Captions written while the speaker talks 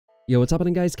Yo, what's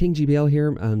happening guys, King GBL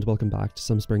here, and welcome back to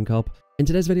some Spring Cup. In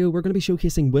today's video, we're going to be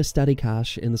showcasing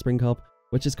Whiscash in the Spring Cup,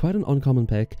 which is quite an uncommon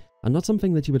pick, and not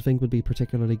something that you would think would be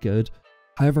particularly good.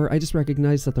 However, I just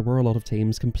recognised that there were a lot of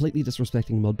teams completely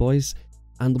disrespecting Mud Boys,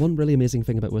 and the one really amazing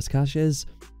thing about Whiscash is,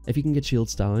 if you can get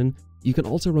shields down, you can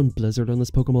also run Blizzard on this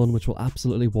Pokemon, which will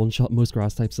absolutely one-shot most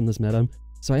grass types in this meta.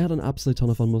 So I had an absolute ton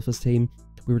of fun with this team.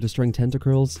 We were destroying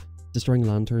Tentacruels, destroying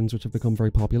Lanturns, which have become very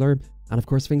popular, and of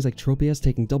course things like Tropius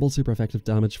taking double super effective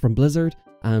damage from Blizzard,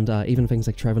 and even things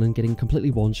like Trevenant getting completely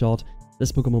one-shot.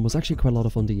 This Pokemon was actually quite a lot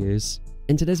of fun to use.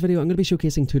 In today's video, I'm going to be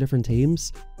showcasing two different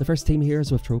teams. The first team here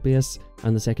is with Tropius,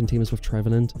 and the second team is with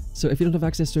Trevenant. So if you don't have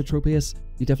access to a Tropius,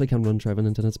 you definitely can run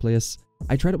Trevenant in its place.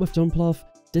 I tried it with Dumpluff,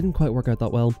 didn't quite work out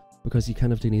that well, because you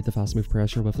kind of do need the fast move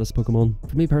pressure with this Pokemon.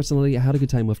 For me personally, I had a good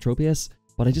time with Tropius,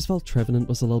 but I just felt Trevenant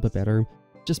was a little bit better,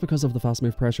 just because of the fast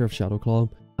move pressure of Shadow Claw.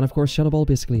 And of course, Shadow Ball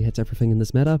basically hits everything in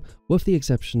this meta, with the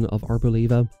exception of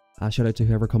Arboliva. Shout out to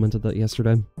whoever commented that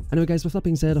yesterday. Anyway guys, with that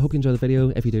being said, I hope you enjoy the video.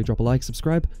 If you do, drop a like,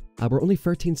 subscribe. We're only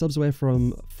 13 subs away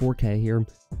from 4K here.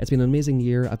 It's been an amazing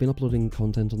year. I've been uploading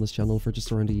content on this channel for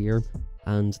just around a year,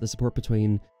 and the support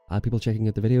between people checking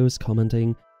out the videos,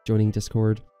 commenting, joining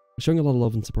Discord, showing a lot of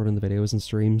love and support in the videos and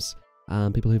streams,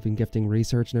 people who've been gifting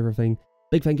research and everything.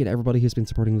 Big thank you to everybody who's been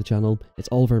supporting the channel. It's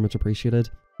all very much appreciated.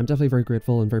 I'm definitely very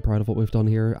grateful and very proud of what we've done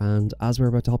here, and as we're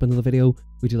about to hop into the video,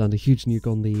 we do land a huge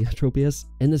nuke on the Tropius.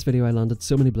 In this video I landed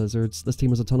so many Blizzards, this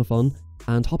team was a ton of fun,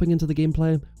 and hopping into the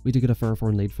gameplay, we do get a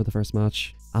Fairforn lead for the first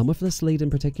match. And with this lead in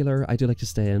particular, I do like to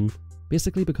stay in,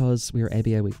 basically because we are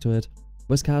ABA weak to it.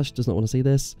 Whiscash does not want to see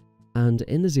this, and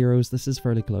in the zeros this is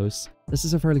fairly close. This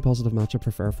is a fairly positive matchup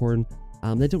for Fairforn.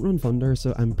 They don't run Thunder,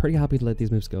 so I'm pretty happy to let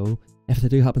these moves go. If they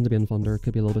do happen to be in Thunder, it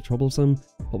could be a little bit troublesome,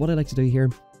 but what I like to do here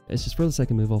is just throw the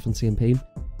second move off in CMP.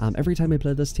 Every time I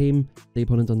play this team, the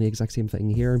opponent done the exact same thing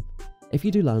here. If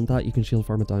you do land that, you can shield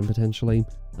farm it down potentially,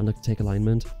 and look to take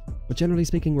alignment, but generally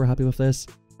speaking, we're happy with this.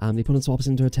 The opponent swaps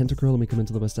into a Tentacruel and we come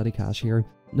into the Whiscash here.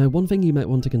 Now, one thing you might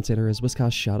want to consider is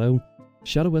Whiscash Shadow.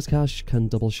 Shadow Whiscash can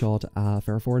double shot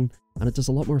Fairforn, and it does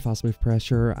a lot more fast move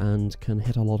pressure and can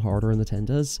hit a lot harder in the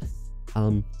Tentas.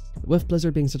 With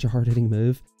Blizzard being such a hard-hitting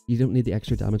move, you don't need the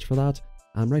extra damage for that.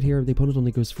 Right here, the opponent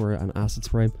only goes for an Acid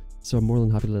Spray, so I'm more than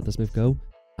happy to let this move go,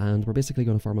 and we're basically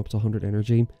going to farm up to 100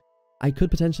 energy. I could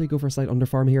potentially go for a slight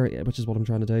underfarm here, which is what I'm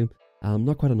trying to do.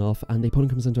 Not quite enough, and the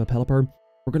opponent comes into a Pelipper.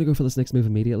 We're going to go for this next move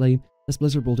immediately. This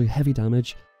Blizzard will do heavy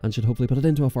damage, and should hopefully put it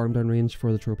into a farm down range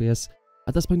for the Tropius.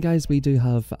 At this point guys, we do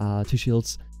have 2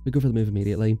 shields. We go for the move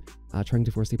immediately, trying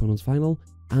to force the opponent's final,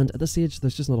 and at this stage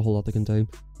there's just not a whole lot they can do.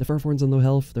 The Fairforn's on low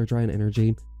health, they're dry on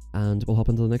energy, and we'll hop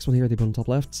into the next one here, the opponent top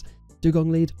left.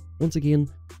 Dugong lead. Once again,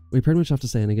 we pretty much have to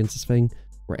stay in against this thing.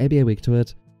 We're ABA weak to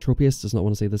it. Tropius does not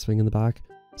want to see this thing in the back,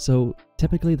 so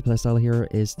typically the playstyle here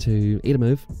is to eat a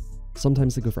move.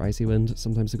 Sometimes they go for Icy Wind,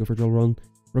 sometimes they go for Drill Run.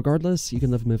 Regardless, you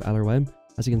can live a move either way,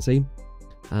 as you can see,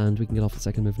 and we can get off the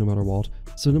second move no matter what.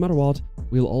 So no matter what,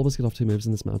 we'll always get off 2 moves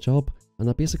in this matchup, and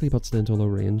that basically puts it into a low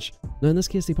range. Now in this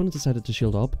case, the opponent decided to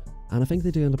shield up, and I think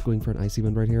they do end up going for an Icy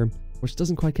Wind right here, which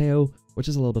doesn't quite KO, which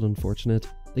is a little bit unfortunate.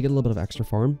 They get a little bit of extra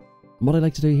farm. And what I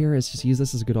like to do here is just use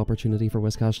this as a good opportunity for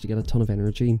Whiscash to get a ton of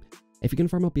energy. If you can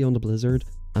farm up beyond a Blizzard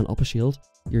and up a shield,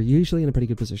 you're usually in a pretty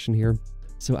good position here.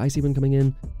 So Icy Wind coming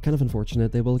in, kind of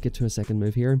unfortunate. They will get to a second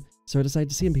move here, so I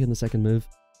decided to CMP on the second move,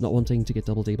 not wanting to get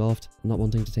double debuffed, not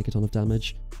wanting to take a ton of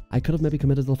damage. I could have maybe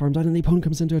committed to the farm down, and the opponent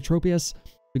comes into a Tropius.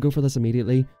 We go for this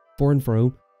immediately, 4 and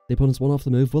fro. The opponent's one off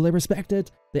the move. Will they respect it?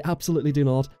 They absolutely do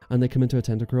not, and they come into a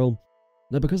Tentacruel.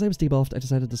 Now because I was debuffed, I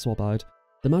decided to swap out.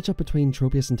 The matchup between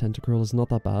Tropius and Tentacruel is not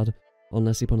that bad,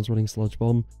 unless the opponent's running Sludge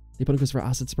Bomb. The opponent goes for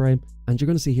Acid Spray, and you're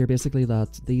going to see here basically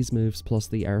that these moves plus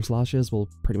the Air Slashes will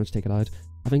pretty much take it out.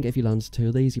 I think if you land 2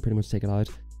 of these, you pretty much take it out.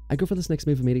 I go for this next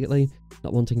move immediately,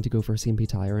 not wanting to go for a CMP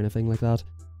tie or anything like that.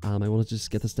 I want to just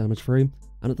get this damage through,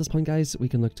 and at this point guys, we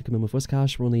can look to come in with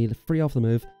Whiscash. We'll need 3 off the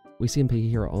move. We CMP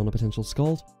here on a potential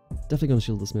Scald. Definitely going to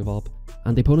shield this move up,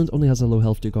 and the opponent only has a low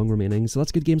health Dugong remaining, so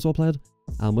that's good games well played.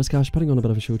 Whiscash putting on a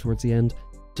bit of a show towards the end.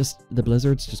 Just the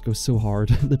Blizzards just go so hard.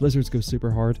 The Blizzards go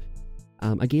super hard.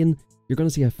 Again, you're going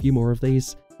to see a few more of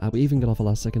these. We even got off a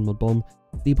last second Mud Bomb.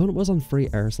 The opponent was on 3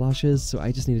 Air Slashes, so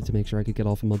I just needed to make sure I could get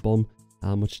off a Mud Bomb,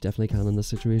 which definitely can in this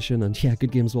situation, and yeah,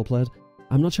 good games well played.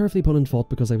 I'm not sure if the opponent thought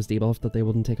because I was debuffed that they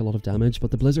wouldn't take a lot of damage, but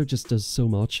the Blizzard just does so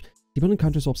much. The opponent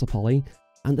counter swaps a Poly,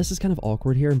 and this is kind of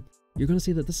awkward here. You're going to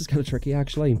see that this is kind of tricky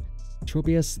actually.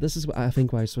 Tropius, this is I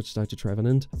think why I switched out to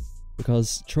Trevenant,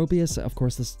 because Tropius, of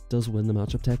course this does win the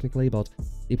matchup technically, but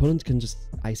the opponent can just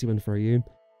Icy Wind for you,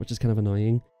 which is kind of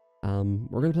annoying.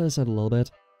 We're going to play this out a little bit,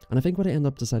 and I think what I end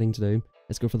up deciding to do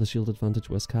is go for the shield advantage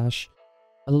Whiscash.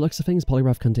 By the looks of things,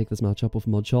 Poliwrath can take this matchup with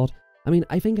Mudshot. I mean,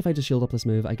 I think if I just shield up this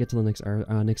move, I get to the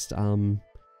next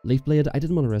Leaf Blade. I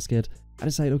didn't want to risk it. I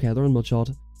decided, okay, they're on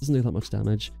Mudshot, doesn't do that much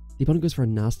damage. The opponent goes for a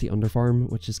nasty underfarm,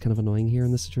 which is kind of annoying here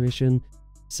in this situation.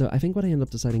 So I think what I end up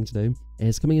deciding to do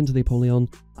is, coming into the Apollyon,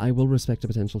 I will respect a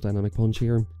potential Dynamic Punch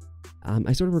here.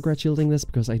 I sort of regret shielding this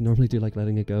because I normally do like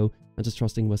letting it go and just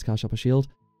trusting Whiscash up a shield.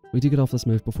 We do get off this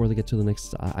move before they get to the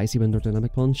next Icy Wind or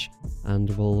Dynamic Punch, and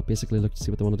we'll basically look to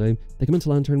see what they want to do. They come into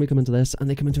Lantern, we come into this, and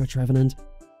they come into a Trevenant.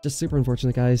 Just super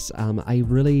unfortunate, guys. I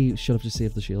really should have just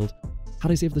saved the shield.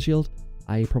 Had I saved the shield,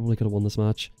 I probably could have won this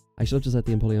match. I should have just let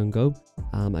the Empoleon go.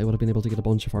 I would have been able to get a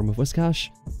bunch of farm with Whiscash,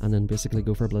 and then basically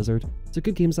go for a Blizzard. So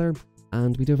good games there,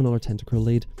 and we do have another Tentacruel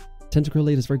lead. Tentacruel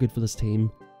lead is very good for this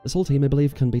team. This whole team, I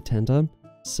believe, can beat Tenta,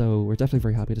 so we're definitely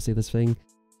very happy to see this thing.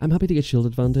 I'm happy to get shield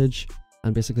advantage,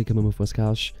 and basically come in with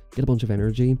Whiscash, get a bunch of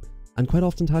energy, and quite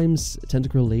oftentimes,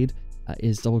 Tentacruel lead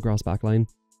is double grass backline.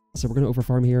 So we're going to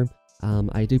overfarm here.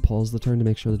 I do pause the turn to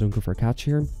make sure they don't go for a catch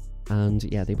here, and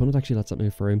yeah, the opponent actually lets that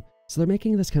move through. So they're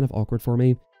making this kind of awkward for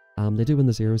me. They do win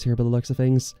the zeros here by the looks of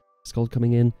things. Scald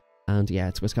coming in, and yeah,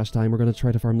 it's Whiscash time. We're going to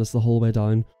try to farm this the whole way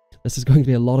down. This is going to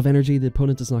be a lot of energy. The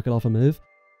opponent does not get off a move,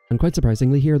 and quite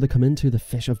surprisingly here, they come into the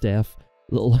Fish of Death.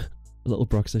 Little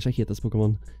Bruxish. I hate this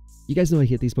Pokemon. You guys know I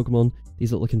hate these Pokemon,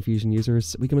 these little confusion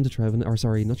users. We come into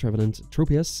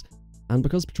Tropius, and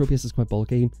because Tropius is quite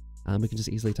bulky, we can just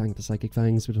easily tank the Psychic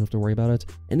Fangs. We don't have to worry about it.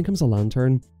 In comes a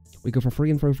Lantern. We go for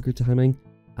free and throw for good timing,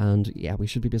 and yeah, we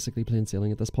should be basically plain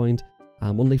sailing at this point.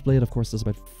 One Leaf Blade, of course, does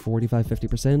about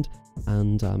 45–50%,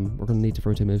 and we're going to need to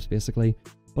throw 2 moves, basically.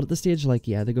 But at this stage, like,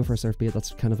 yeah, they go for a Surf Bait,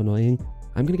 that's kind of annoying.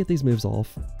 I'm going to get these moves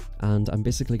off, and I'm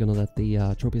basically going to let the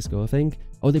Tropius go, I think.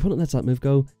 Oh, the opponent lets that move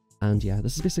go, and yeah,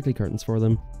 this is basically curtains for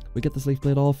them. We get this Leaf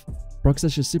Blade off.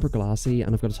 Bruxish is super glassy,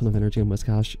 and I've got a ton of energy on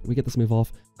Whiscash. We get this move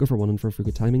off, go for 1 and throw for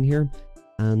good timing here,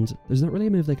 and there's not really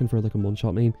a move they can throw that can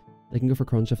one-shot me. They can go for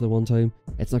Crunch if they want to.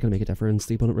 It's not going to make a difference.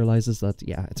 The opponent realizes that,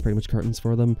 yeah, it's pretty much curtains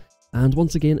for them. And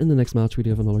once again, in the next match, we do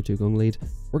have another Dugong lead.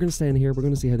 We're going to stay in here. We're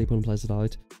going to see how the opponent plays it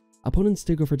out. Opponents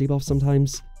do go for debuff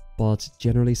sometimes, but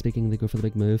generally speaking, they go for the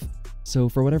big move. So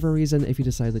for whatever reason, if you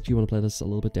decide that you want to play this a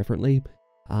little bit differently,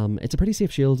 it's a pretty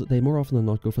safe shield. They more often than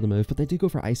not go for the move, but they do go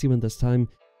for Icy Wind this time.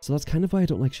 So that's kind of why I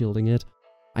don't like shielding it.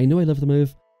 I know I live the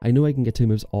move. I know I can get 2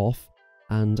 moves off,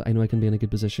 and I know I can be in a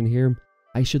good position here.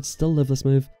 I should still live this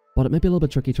move, but it might be a little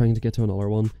bit tricky trying to get to another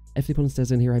one. If the opponent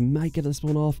stays in here, I might get this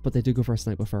one off, but they do go for a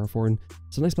snipe with Ferrothorn.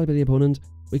 So nice play by the opponent.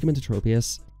 We come into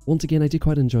Tropius. Once again, I do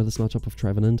quite enjoy this matchup with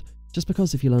Trevenant, just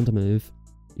because if you land a move,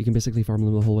 you can basically farm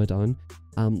them the whole way down.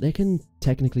 They can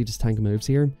technically just tank moves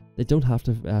here. They don't have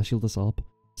to shield this up.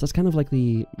 So that's kind of like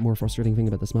the more frustrating thing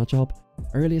about this matchup.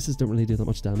 Earliest don't really do that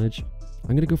much damage. I'm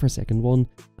going to go for a second one,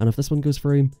 and if this one goes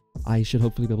through, I should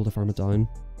hopefully be able to farm it down.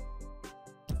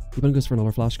 The opponent goes for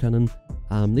another Flash Cannon.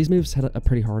 These moves hit it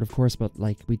pretty hard, of course, but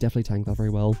like we definitely tanked that very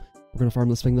well. We're going to farm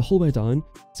this thing the whole way down.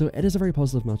 So it is a very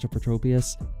positive matchup for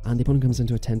Tropius, and the opponent comes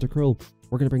into a Tentacruel.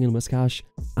 We're going to bring in Whiscash,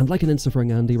 and like an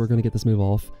Insta-Fring Andy, we're going to get this move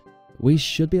off. We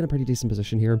should be in a pretty decent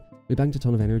position here. We banked a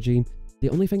ton of energy. The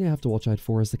only thing I have to watch out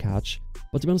for is the catch.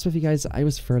 But to be honest with you guys, I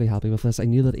was fairly happy with this. I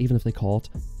knew that even if they caught,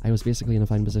 I was basically in a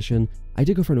fine position. I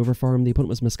did go for an overfarm. The opponent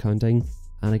was miscounting,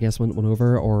 and I guess went 1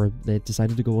 over, or they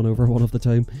decided to go 1 over, one of the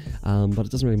two. But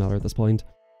it doesn't really matter at this point.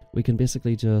 We can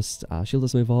basically just shield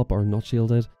this move up or not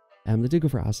shield it. They do go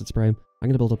for Acid Spray. I'm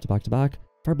going to build up to back-to-back,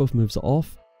 fire both moves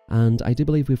off, and I do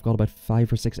believe we've got about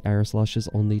 5 or 6 air slashes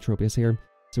on the Tropius here,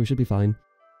 so we should be fine.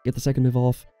 Get the second move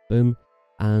off, boom,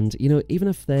 and, you know, even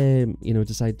if they, you know,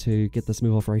 decide to get this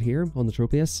move off right here on the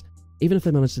Tropius, even if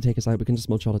they manage to take us out, we can just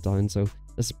mudshot it down, so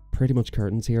this is pretty much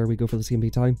curtains here. We go for the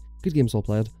CMP time. Good games well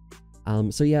played.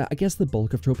 So yeah, I guess the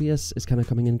bulk of Tropius is kind of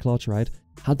coming in clutch, right?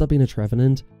 Had that been a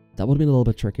Trevenant, that would have been a little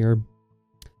bit trickier.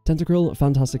 Tentacruel,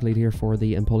 fantastic lead here for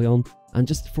the Empoleon, and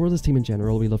just for this team in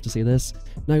general, we love to see this.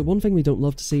 Now, one thing we don't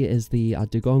love to see is the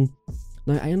Dugong.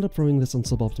 Now, I end up throwing this on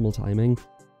suboptimal timing.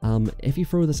 If you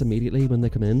throw this immediately when they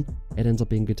come in, it ends up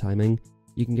being good timing.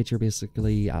 You can get your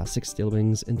basically 6 Steel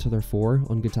Wings into their 4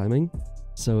 on good timing.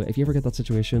 So if you ever get that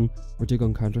situation where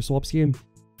Dugong counter swaps you,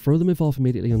 throw the move off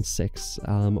immediately on 6,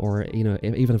 or, you know,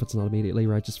 even if it's not immediately,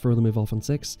 right, just throw the move off on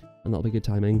 6, and that'll be good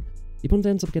timing. The opponent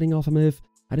ends up getting off a move.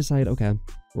 I decide, okay,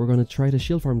 we're going to try to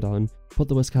shield farm down, put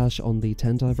the Whiscash on the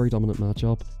Tenta, very dominant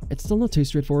matchup. It's still not too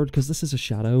straightforward because this is a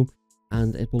Shadow,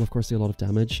 and it will of course do a lot of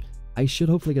damage. I should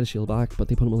hopefully get a shield back, but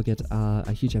the opponent will get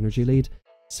a huge energy lead.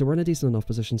 So we're in a decent enough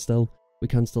position still. We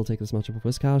can still take this matchup with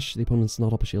Whiscash. The opponent's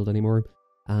not up a shield anymore.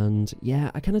 And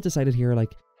yeah, I kind of decided here,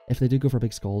 like, if they do go for a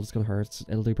big Scald, it's going to hurt.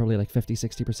 It'll do probably like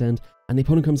 50–60%. And the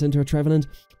opponent comes into a Trevenant.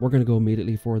 We're going to go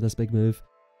immediately for this big move.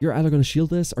 You're either going to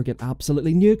shield this or get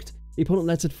absolutely nuked. The opponent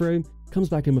lets it through, comes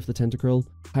back in with the Tentacruel.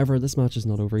 However, this match is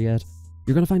not over yet.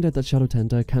 You're going to find out that Shadow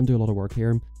Tenta can do a lot of work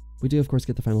here. We do of course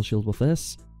get the final shield with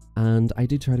this, and I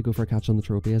do try to go for a catch on the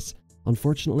Tropius.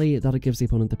 Unfortunately, that it gives the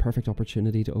opponent the perfect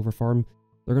opportunity to overfarm.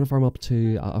 They're going to farm up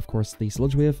to, of course, the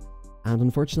Sludge Wave, and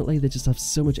unfortunately they just have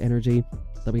so much energy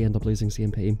that we end up losing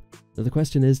CMP. Now the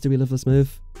question is, do we live this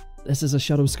move? This is a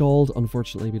Shadow Scald.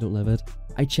 Unfortunately, we don't live it.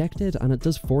 I checked it and it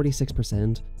does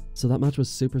 46%, so that match was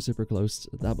super close.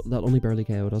 That only barely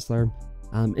KO'd us there.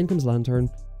 In comes Lantern,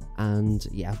 and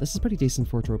yeah, this is pretty decent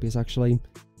for Tropius actually.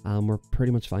 We're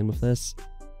pretty much fine with this.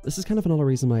 This is kind of another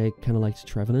reason why I kind of liked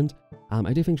Trevenant.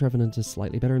 I do think Trevenant is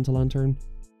slightly better into Lantern,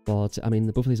 but I mean,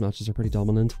 both of these matches are pretty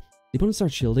dominant. The opponent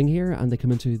starts shielding here and they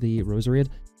come into the Roserade.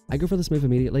 I go for this move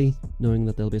immediately, knowing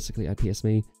that they'll basically outpace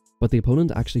me, but the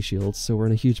opponent actually shields, so we're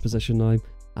in a huge position now.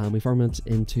 We farm it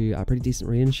into a pretty decent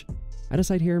range. I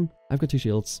decide here, I've got 2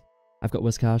 shields. I've got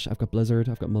Whiscash, I've got Blizzard,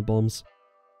 I've got Mud Bombs.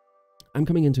 I'm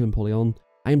coming into Empoleon.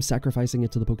 I am sacrificing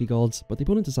it to the Pokegods, but the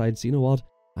opponent decides, you know what,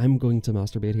 I'm going to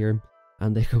Masturbate here,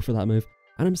 and they go for that move.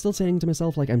 And I'm still saying to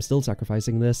myself, like, I'm still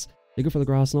sacrificing this. They go for the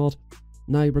Grass Knot.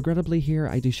 Now, regrettably here,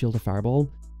 I do shield a Fireball.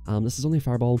 This is only a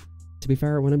Fireball. To be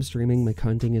fair, when I'm streaming, my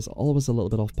counting is always a little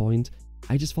bit off point.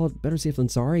 I just thought, better safe than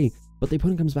sorry, but the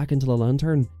opponent comes back into the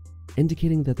Lantern,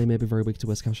 indicating that they may be very weak to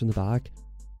Whiscash in the back.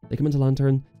 They come into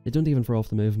Lantern, they don't even throw off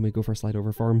the move, and we go for a Slide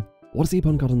Over farm. What has the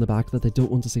opponent got in the back that they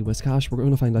don't want to see Whiscash? We're going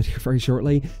to find out here very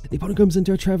shortly. The opponent comes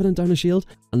into a Trevenant down a shield,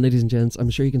 and ladies and gents, I'm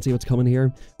sure you can see what's coming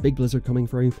here. Big Blizzard coming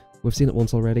through. We've seen it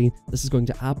once already. This is going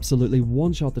to absolutely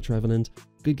one-shot the Trevenant.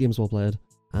 Good games well played.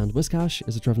 And Whiscash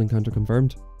is a Trevenant counter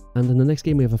confirmed. And in the next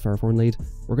game we have a Fairthorn lead.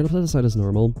 We're going to play this out as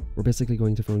normal. We're basically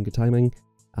going to throw in good timing.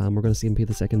 We're going to CMP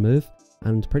the second move,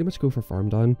 and pretty much go for farm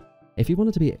down. If you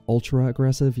wanted to be ultra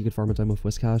aggressive, you could farm it down with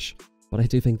Whiscash, but I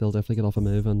do think they'll definitely get off a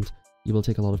move, and you will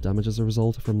take a lot of damage as a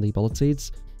result from the Bullet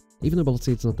Seeds. Even though Bullet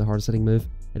Seeds is not the hardest hitting move,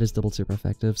 it is double super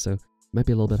effective, so it might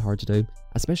be a little bit hard to do,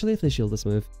 especially if they shield this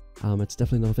move. It's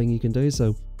definitely not a thing you can do,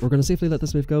 so we're going to safely let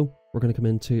this move go. We're going to come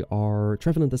into our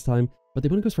Trevenant this time, but the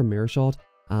opponent goes for Mirror Shot.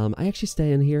 I actually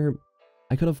stay in here.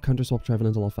 I could have counter swapped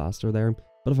Trevenant a lot faster there,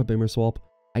 bit of a boomer swap.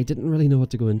 I didn't really know what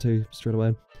to go into straight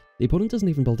away. The opponent doesn't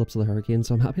even build up to the Hurricane,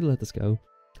 so I'm happy to let this go.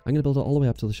 I'm going to build it all the way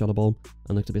up to the Shadow Ball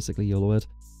and look to basically YOLO it.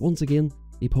 Once again,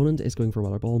 the opponent is going for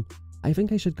Weather Ball. I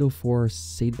think I should go for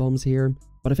Seed Bombs here,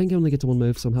 but I think I only get to one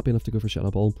move, so I'm happy enough to go for Shadow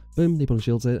Ball. Boom, the opponent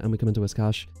shields it, and we come into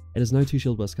Whiscash. It is now 2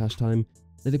 shield Whiscash time.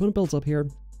 Now the opponent builds up here.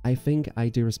 I think I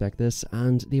do respect this,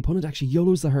 and the opponent actually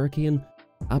YOLOs the Hurricane.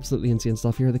 Absolutely insane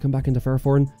stuff here. They come back into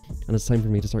Fairthorn, and it's time for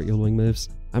me to start YOLOing moves.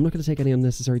 I'm not going to take any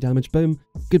unnecessary damage. Boom.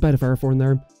 Goodbye to Fairthorn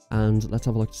there. And let's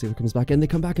have a look to see what comes back in. They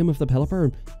come back in with the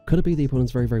Pelipper. Could it be the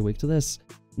opponent's very weak to this?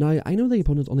 Now, I know the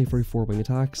opponent only threw 4 wing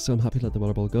attacks, so I'm happy to let the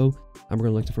Weather Ball go. And we're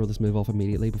going to look to throw this move off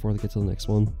immediately before they get to the next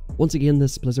one. Once again,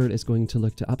 this Blizzard is going to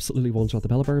look to absolutely one-shot the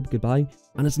Pelipper. Goodbye.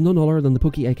 And it's none other than the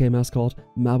Pokey AK mascot,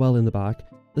 Mawel, in the back.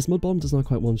 This Mud Bomb does not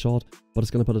quite one-shot, but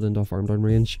it's going to put it into a farm down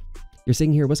range. You're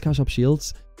seeing here Whiscash up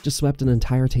shields, just swept an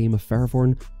entire team of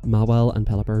Fairthorn, Mawel, and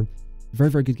Pelipper.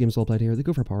 Very good games well played here. They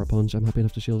go for Power Punch. I'm happy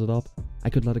enough to shield it up. I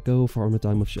could let it go, farm it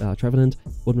down with Trevenant.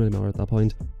 Wouldn't really matter at that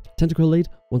point. Tentacruel lead.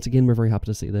 Once again, we're very happy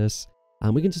to see this.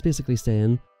 And we can just basically stay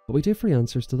in, but we do have 3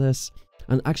 answers to this.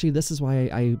 And actually, this is why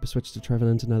I switched to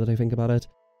Trevenant now that I think about it.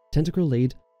 Tentacruel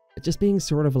lead, just being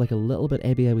sort of like a little bit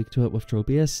ABA weak to it with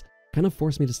Tropius, kind of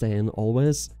forced me to stay in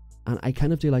always. And I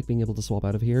kind of do like being able to swap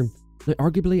out of here. Now,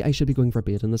 arguably, I should be going for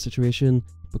bait in this situation,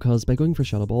 because by going for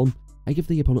Shadow Ball, I give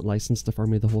the opponent license to farm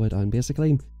me the whole way down,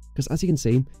 basically. Because as you can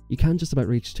see, you can just about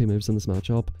reach 2 moves in this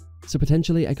matchup. So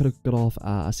potentially, I could have got off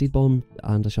a Seed Bomb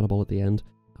and a Shadow Ball at the end,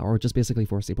 or just basically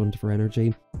force the opponent for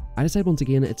energy. I decide once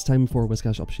again, it's time for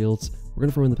Whiscash up shields. We're going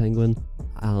to throw in the Penguin.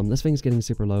 This thing's getting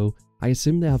super low. I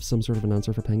assume they have some sort of an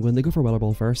answer for Penguin. They go for Weather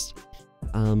Ball first.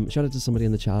 Shout out to somebody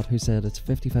in the chat who said it's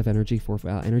 55 energy for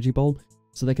Energy Ball.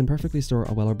 So they can perfectly store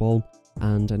a Weather Ball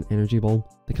and an Energy Ball.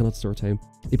 They cannot store 2.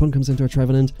 The opponent comes into a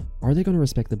Trevenant. Are they going to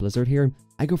respect the Blizzard here?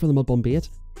 I go for the Mud Bomb bait,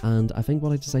 and I think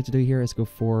what I decide to do here is go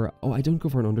for... Oh, I don't go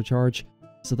for an undercharge.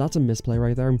 So that's a misplay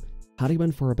right there. Had he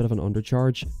went for a bit of an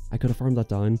undercharge, I could have farmed that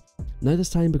down. Now this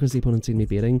time, because the opponent's seen me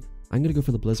baiting, I'm going to go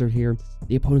for the Blizzard here.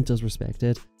 The opponent does respect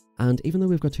it, and even though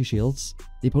we've got 2 shields,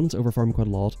 the opponent's overfarmed quite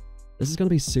a lot. This is going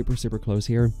to be super close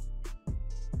here.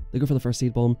 They go for the first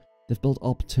Seed Bomb. They've built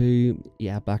up to,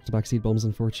 yeah, back-to-back Seed Bombs,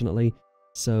 unfortunately.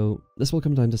 So this will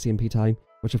come down to CMP time,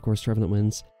 which of course Trevenant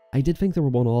wins. I did think they were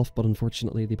one off, but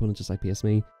unfortunately the opponent just IPS'd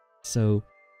me. So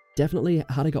definitely,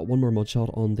 had I got one more mud shot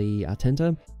on the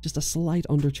Tenta, just a slight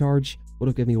undercharge would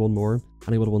have given me one more,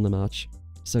 and I would have won the match.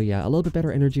 So yeah, a little bit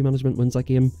better energy management wins that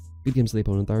game. Good games to the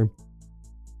opponent there.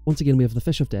 Once again, we have the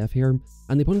Fish of Death here,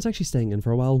 and the opponent's actually staying in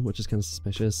for a while, which is kind of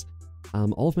suspicious.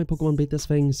 All of my Pokemon beat this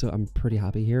thing, so I'm pretty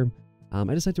happy here. I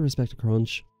decided to respect a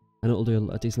Crunch, and it'll do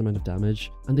a decent amount of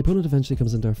damage. And the opponent eventually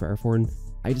comes into a Fairforn.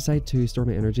 I decide to store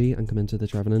my energy and come into the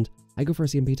Trevenant. I go for a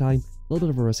CMP tie, a little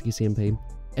bit of a risky CMP.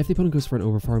 If the opponent goes for an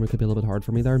Overfarm, it could be a little bit hard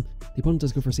for me there. The opponent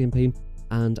does go for CMP,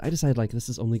 and I decide like this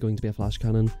is only going to be a Flash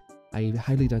Cannon. I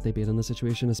highly doubt they beat in this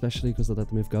situation, especially because they let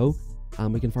the move go.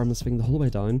 We can farm this thing the whole way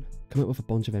down, come out with a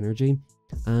bunch of energy,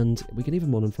 and we can even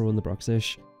 1 throw in the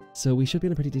Bruxish. So we should be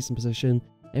in a pretty decent position.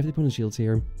 If the opponent shields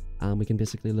here, we can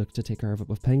basically look to take care of it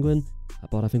with Penguin,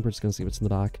 but I think we're just going to see what's in the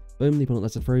back. Boom, the opponent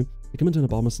lets it through. They come into an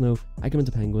Abomasnow, I come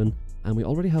into Penguin, and we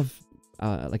already have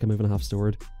like a move and a half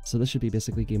stored, so this should be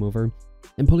basically game over.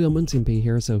 Empoleon wins CMP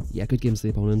here, so yeah, good games to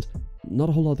the opponent. Not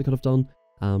a whole lot they could have done.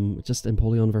 Just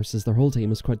Empoleon versus their whole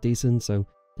team is quite decent, so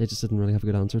they just didn't really have a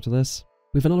good answer to this.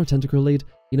 We have another Tentacruel lead.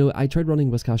 You know, I tried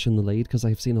running Whiscash in the lead because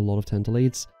I've seen a lot of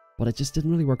Tentaleads, but it just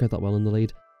didn't really work out that well in the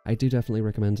lead. I do definitely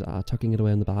recommend tucking it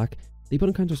away in the back. The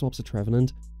opponent counter swaps a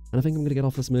Trevenant, and I think I'm going to get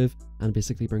off this move and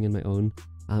basically bring in my own.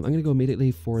 I'm going to go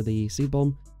immediately for the Seed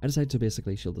Bomb. I decided to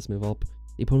basically shield this move up.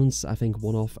 The opponent's, I think,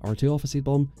 1 off or 2 off a Seed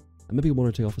Bomb, and maybe 1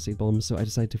 or 2 off a Seed Bomb, so I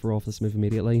decided to throw off this move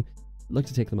immediately, look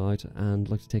to take them out, and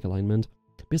look to take alignment.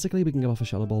 Basically, we can get off a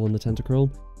Shadow Ball on the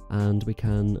Tentacruel, and we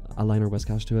can align our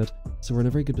Whiscash to it, so we're in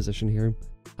a very good position here.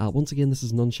 Once again, this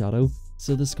is non-Shadow,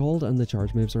 so the Scald and the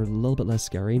Charge moves are a little bit less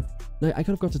scary. Now, I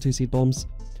could have got to 2 Seed Bombs,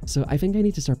 so I think I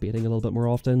need to start baiting a little bit more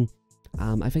often.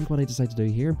 I think what I decide to do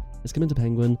here is come into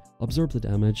Penguin, absorb the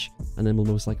damage, and then we'll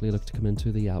most likely look to come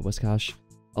into the Whiscash.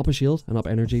 Up a shield and up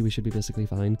energy, we should be basically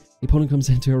fine. The opponent comes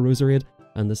into a Roserade,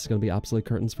 and this is going to be absolute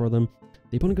curtains for them.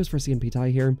 The opponent goes for a CMP tie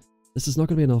here. This is not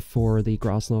going to be enough for the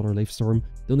Grass Knot or Leaf Storm.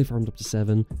 They only farmed up to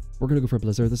 7. We're going to go for a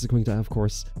Blizzard. This is going to, of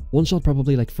course, one-shot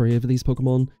probably like 3 of these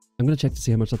Pokemon. I'm going to check to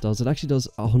see how much that does. It actually does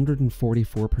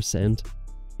 144%.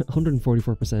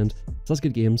 144%. So that's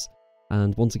good games.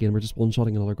 And once again, we're just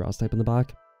one-shotting another Grass type in the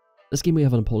back. This game we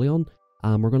have an Empoleon.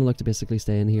 We're going to look to basically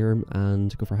stay in here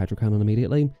and go for Hydro Cannon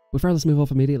immediately. We fire this move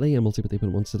off immediately and we'll see what the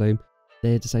opponent wants to do.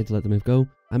 They decide to let the move go.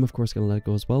 I'm of course going to let it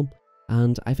go as well.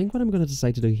 And I think what I'm going to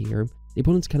decide to do here, the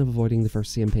opponent's kind of avoiding the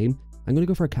first CMP. I'm going to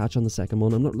go for a catch on the second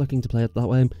one. I'm not looking to play it that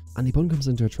way. And the opponent comes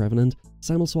into a Trevenant.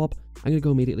 Simul swap. I'm going to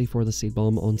go immediately for the Seed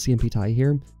Bomb on CMP tie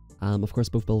here. Of course,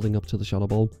 both building up to the Shadow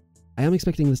Ball. I am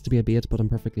expecting this to be a bait, but I'm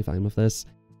perfectly fine with this.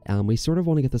 We sort of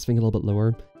want to get this thing a little bit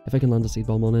lower. If I can land a Seed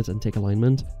Bomb on it and take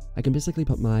alignment, I can basically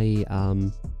put my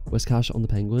Whiscash on the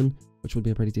Penguin, which would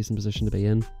be a pretty decent position to be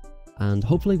in. And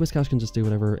hopefully Whiscash can just do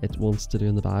whatever it wants to do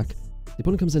in the back. The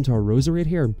opponent comes into a Roserade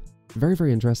here. Very,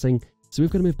 very interesting. So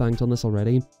we've got a move banked on this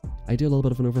already. I do a little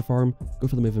bit of an overfarm, go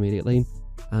for the move immediately.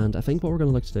 And I think what we're going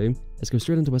to look to do is go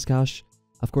straight into Whiscash.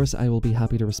 Of course, I will be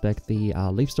happy to respect the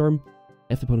Leaf Storm.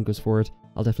 If the opponent goes for it,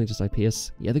 I'll definitely just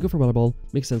outpace. Yeah, they go for Weather Ball.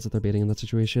 Makes sense that they're baiting in that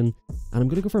situation. And I'm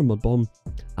going to go for a Mud Bomb.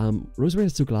 Roserade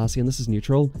is so glassy and this is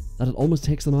neutral that it almost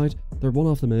takes them out. They're 1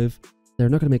 off the move. They're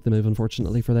not going to make the move,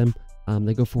 unfortunately, for them.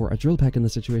 They go for a Drill Peck in the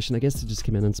situation. I guess they just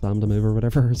came in and spammed a move or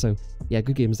whatever. So yeah,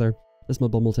 good games there. This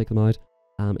Mud Bomb will take them out.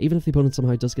 Even if the opponent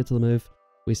somehow does get to the move,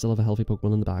 we still have a healthy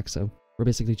Pokemon in the back. So we're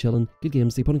basically chilling. Good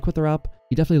games. The opponent quit their app.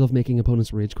 You definitely love making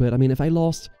opponents rage quit. I mean, if I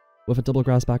lost with a double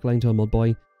grass backline to a Mud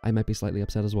Boy, I might be slightly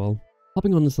upset as well.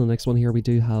 Hopping on into the next one here, we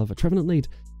do have a Trevenant lead.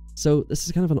 So this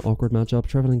is kind of an awkward matchup.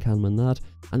 Trevenant can win that.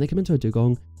 And they come into a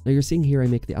Dugong. Now you're seeing here I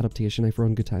make the adaptation. I throw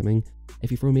in good timing.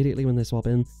 If you throw immediately when they swap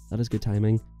in, that is good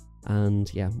timing.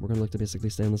 And yeah, we're going to look to basically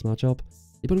stay in this matchup.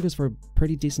 The opponent goes for a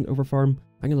pretty decent overfarm.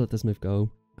 I'm going to let this move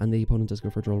go. And the opponent does go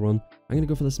for a Drill Run. I'm going to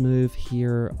go for this move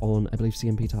here on, I believe,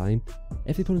 CMP tie.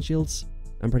 If the opponent shields,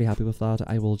 I'm pretty happy with that.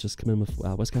 I will just come in with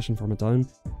Whiscash and farm it down.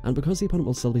 And because the opponent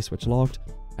will still be switch locked,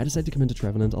 I decide to come into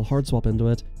Trevenant. I'll hard swap into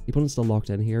it. The opponent's still locked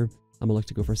in here. I'm going to look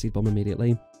to go for a Seed Bomb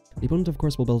immediately. The opponent, of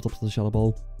course, will build up to the Shadow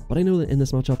Ball. But I know that in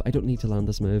this matchup, I don't need to land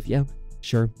this move. Yeah,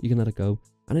 sure, you can let it go.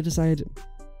 And I decide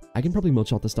I can probably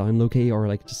mudshot this down low-key or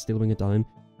like just Steel Wing it down.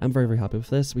 I'm very, very happy with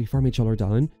this. We farm each other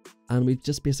down, and we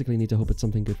just basically need to hope it's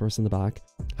something good for us in the back.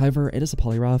 However, it is a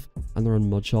Poliwrath, and they're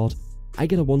on Mudshot. I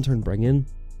get a 1-turn bring in,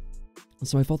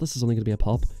 so I thought this was only going to be a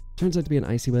pop. Turns out to be an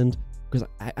Icy Wind, because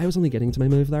I was only getting to my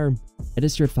move there. It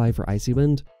is straight 5 for Icy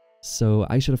Wind, so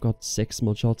I should have got 6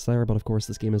 Mudshots there, but of course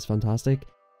this game is fantastic.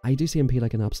 I do CMP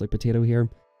like an absolute potato here,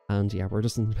 and yeah, we're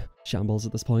just in shambles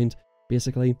at this point,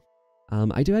 basically.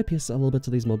 I do outpace a little bit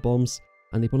to these Mud Bombs,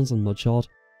 and the opponent's on Mudshot.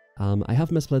 I have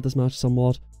misplayed this match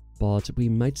somewhat, but we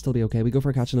might still be okay. We go for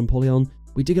a catch and Empoleon.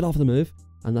 We do get off the move,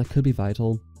 and that could be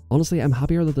vital. Honestly, I'm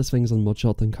happier that this thing's on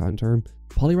Mudshot than counter.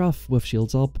 Poliwrath with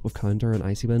shields up, with counter and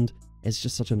Icy Wind is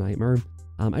just such a nightmare.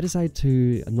 I decide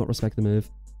to not respect the move.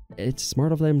 It's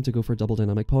smart of them to go for a double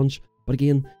dynamic punch, but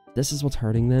again, this is what's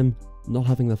hurting them, not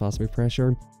having the fast move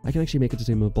pressure. I can actually make it to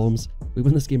 2 move bombs. We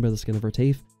win this game by the skin of our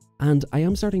teeth, and I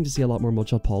am starting to see a lot more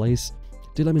mudshot polys.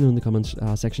 Do let me know in the comments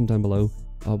section down below,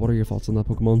 what are your thoughts on that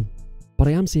Pokemon? But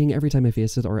I am seeing every time I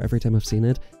face it, or every time I've seen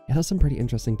it, it has some pretty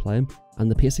interesting play, and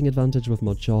the pacing advantage with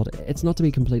Mudshot, it's not to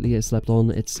be completely slept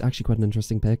on, it's actually quite an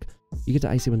interesting pick. You get to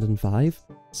Icy Wind in 5,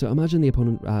 so imagine the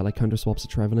opponent like counter swaps a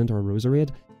Trevenant or a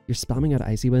Roserade, you're spamming out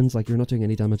Icy Winds, like you're not doing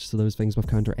any damage to those things with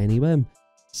counter anyway.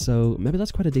 So maybe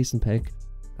that's quite a decent pick.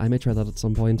 I may try that at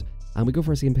some point. And we go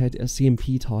for a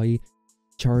CMP tie,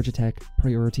 charge attack,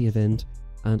 priority event,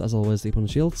 and as always the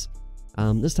opponent shields.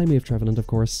 This time we have Trevenant of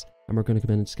course, and we're going to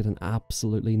come in and just get an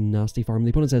absolutely nasty farm. The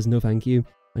opponent says no thank you,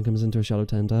 and comes into a Shadow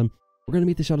Tenta. We're going to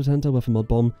meet the Shadow Tenta with a Mud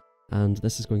Bomb, and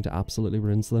this is going to absolutely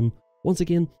rinse them. Once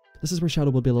again, this is where Shadow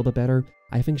will be a little bit better.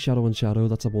 I think Shadow and Shadow,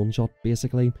 that's a one-shot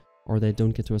basically, or they don't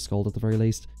get to a Scald at the very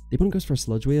least. The opponent goes for a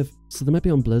Sludge Wave, so they might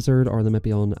be on Blizzard, or they might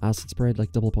be on Acid Spread,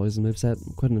 like double poison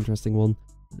moveset. Quite an interesting one.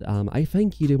 I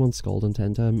think you do want Scald and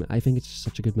Tenta. I think it's just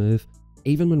such a good move.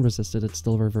 Even when resisted, it's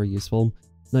still very, very useful.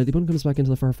 Now, the opponent comes back into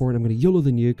the far forward, and I'm going to YOLO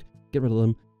the nuke, get rid of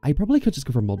them. I probably could just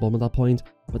go for Mud Bomb at that point,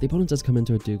 but the opponent does come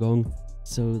into a Dugong,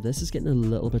 so this is getting a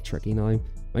little bit tricky now.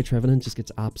 My Trevenant just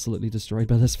gets absolutely destroyed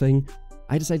by this thing.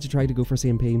 I decide to try to go for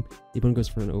CMP, the opponent goes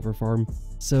for an Overfarm,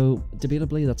 so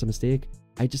debatably that's a mistake.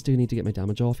 I just do need to get my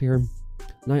damage off here.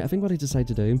 Now, I think what I decide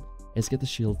to do is get the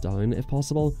shield down if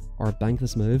possible, or bank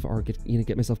this move, or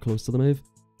get myself close to the move.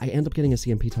 I end up getting a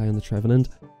CMP tie on the Trevenant,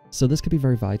 so this could be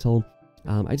very vital.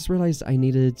 I just realized I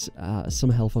needed some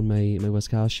health on my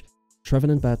Whiscash.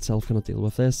 Trevenant by itself cannot deal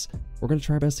with this. We're going to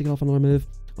try our best to get off another move.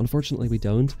 Unfortunately, we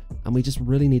don't, and we just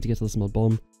really need to get to this Mud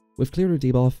Bomb. We've cleared our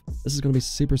debuff. This is going to be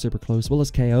super, super close. Will this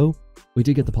KO? We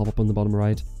do get the pop-up on the bottom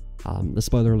right. The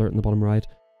spoiler alert in the bottom right.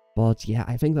 But yeah,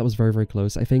 I think that was very, very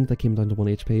close. I think that came down to 1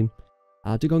 HP.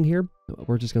 Dugong here,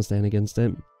 we're just going to stand against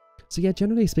it. So yeah,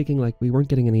 generally speaking, like, we weren't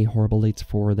getting any horrible leads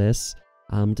for this.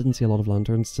 Didn't see a lot of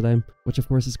Lanturns today, which of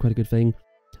course is quite a good thing.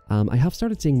 I have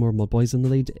started seeing more Mudboys in the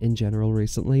lead in general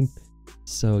recently.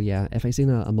 So yeah, if I seen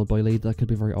a Mudboy lead, that could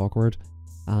be very awkward.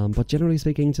 But generally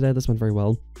speaking, today this went very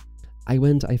well. I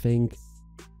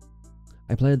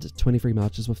played 23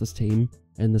 matches with this team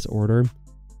in this order,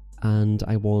 and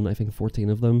I won, I think, 14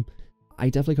 of them. I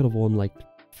definitely could have won like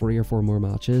 3 or 4 more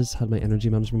matches had my energy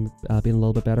management been a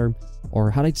little bit better, or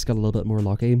had I just got a little bit more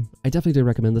lucky. I definitely do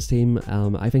recommend this team.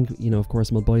 I think, you know, of course,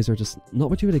 Mudboys are just not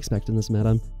what you would expect in this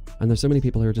meta, and there's so many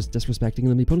people who are just disrespecting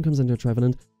them. The opponent comes into a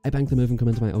Trevenant, I bank the move and come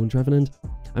into my own Trevenant.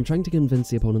 I'm trying to convince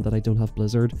the opponent that I don't have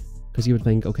Blizzard, because you would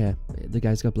think, okay, the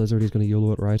guy's got Blizzard, he's going to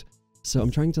YOLO it, right? So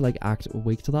I'm trying to like act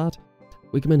weak to that.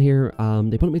 We come in here,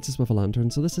 the opponent meets us with a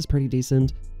Lantern, so this is pretty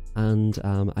decent, and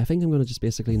I think I'm going to just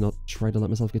basically not try to let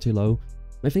myself get too low.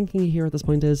 My thinking here at this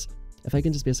point is, if I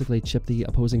can just basically chip the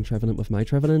opposing Trevenant with my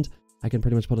Trevenant, I can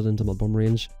pretty much put it into Mud Bomb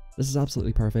range. This is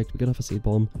absolutely perfect. We get off a Seed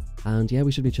Bomb, and yeah,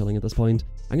 we should be chilling at this point.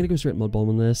 I'm going to go straight Mud Bomb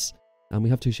on this, and we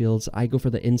have 2 shields. I go for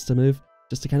the insta move,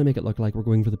 just to kind of make it look like we're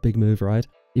going for the big move, right?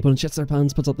 The opponent shits their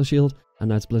pants, puts up the shield, and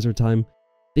now it's Blizzard time.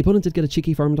 The opponent did get a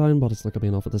cheeky farm down, but it's not going to be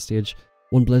enough at this stage.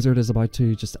 One Blizzard is about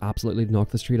to just absolutely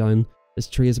knock this tree down. This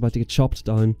tree is about to get chopped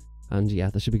down, and yeah,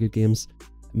 this should be good games.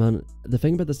 Man, the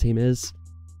thing about this team is,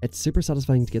 it's super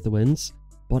satisfying to get the wins,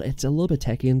 but it's a little bit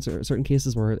techy in certain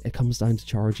cases where it comes down to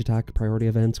charge attack, priority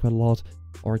events quite a lot,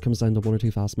 or it comes down to 1 or 2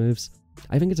 fast moves.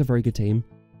 I think it's a very good team,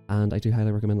 and I do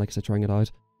highly recommend, like I said, trying it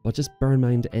out. But just bear in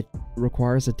mind, it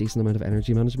requires a decent amount of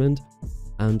energy management,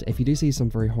 and if you do see some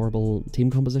very horrible team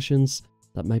compositions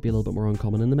that might be a little bit more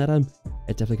uncommon in the meta,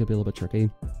 it definitely could be a little bit tricky.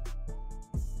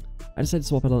 I decided to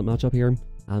swap out that matchup here,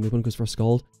 and the opponent goes for a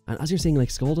Scald, and as you're seeing,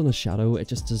 like, Scald on a Shadow, it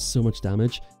just does so much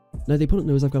damage. Now, the opponent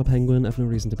knows I've got a Penguin, I have no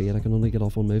reason to be it, I can only get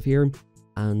off 1 move here,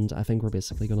 and I think we're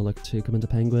basically going to look to come into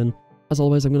Penguin. As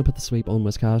always, I'm going to put the sweep on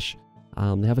Whiscash.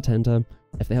 They have a Tenta.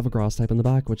 If they have a Grass type in the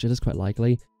back, which it is quite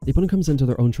likely, the opponent comes into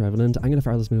their own Trevenant. I'm going to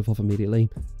fire this move off immediately.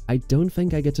 I don't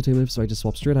think I get to 2 moves, so I just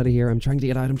swap straight out of here. I'm trying to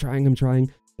get out, I'm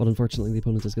trying, but unfortunately the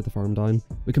opponent does get the farm down.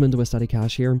 We come into Whiscash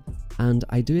Cash here, and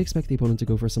I do expect the opponent to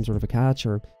go for some sort of a catch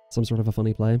or some sort of a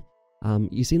funny play.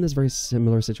 You've seen this very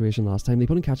similar situation last time. The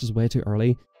opponent catches way too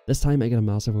early. This time I get a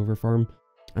massive overfarm,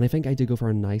 and I think I do go for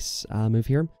a nice move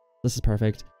here. This is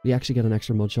perfect. We actually get an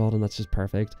extra mud shot, and that's just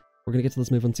perfect. We're going to get to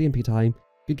this move on CMP time.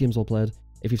 Good games well played.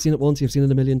 If you've seen it once, you've seen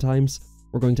it a million times.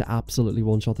 We're going to absolutely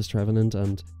one-shot this Trevenant,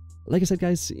 and like I said,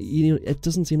 guys, you know, it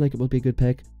doesn't seem like it would be a good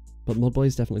pick, but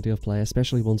Mudboys definitely do have play,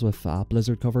 especially ones with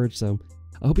Blizzard coverage. So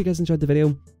I hope you guys enjoyed the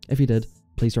video. If you did,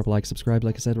 please drop a like, subscribe.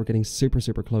 Like I said, we're getting super,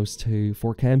 super close to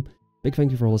 4K. Big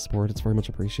thank you for all the support, it's very much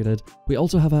appreciated. We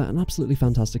also have an absolutely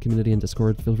fantastic community in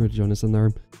Discord, feel free to join us in there.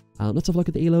 Let's have a look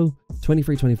at the elo.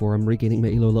 23-24, I'm regaining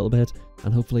my elo a little bit,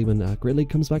 and hopefully when Great League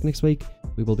comes back next week,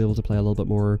 we will be able to play a little bit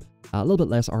more, a little bit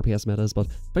less RPS metas. But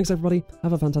thanks everybody,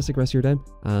 have a fantastic rest of your day,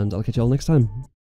 and I'll catch you all next time.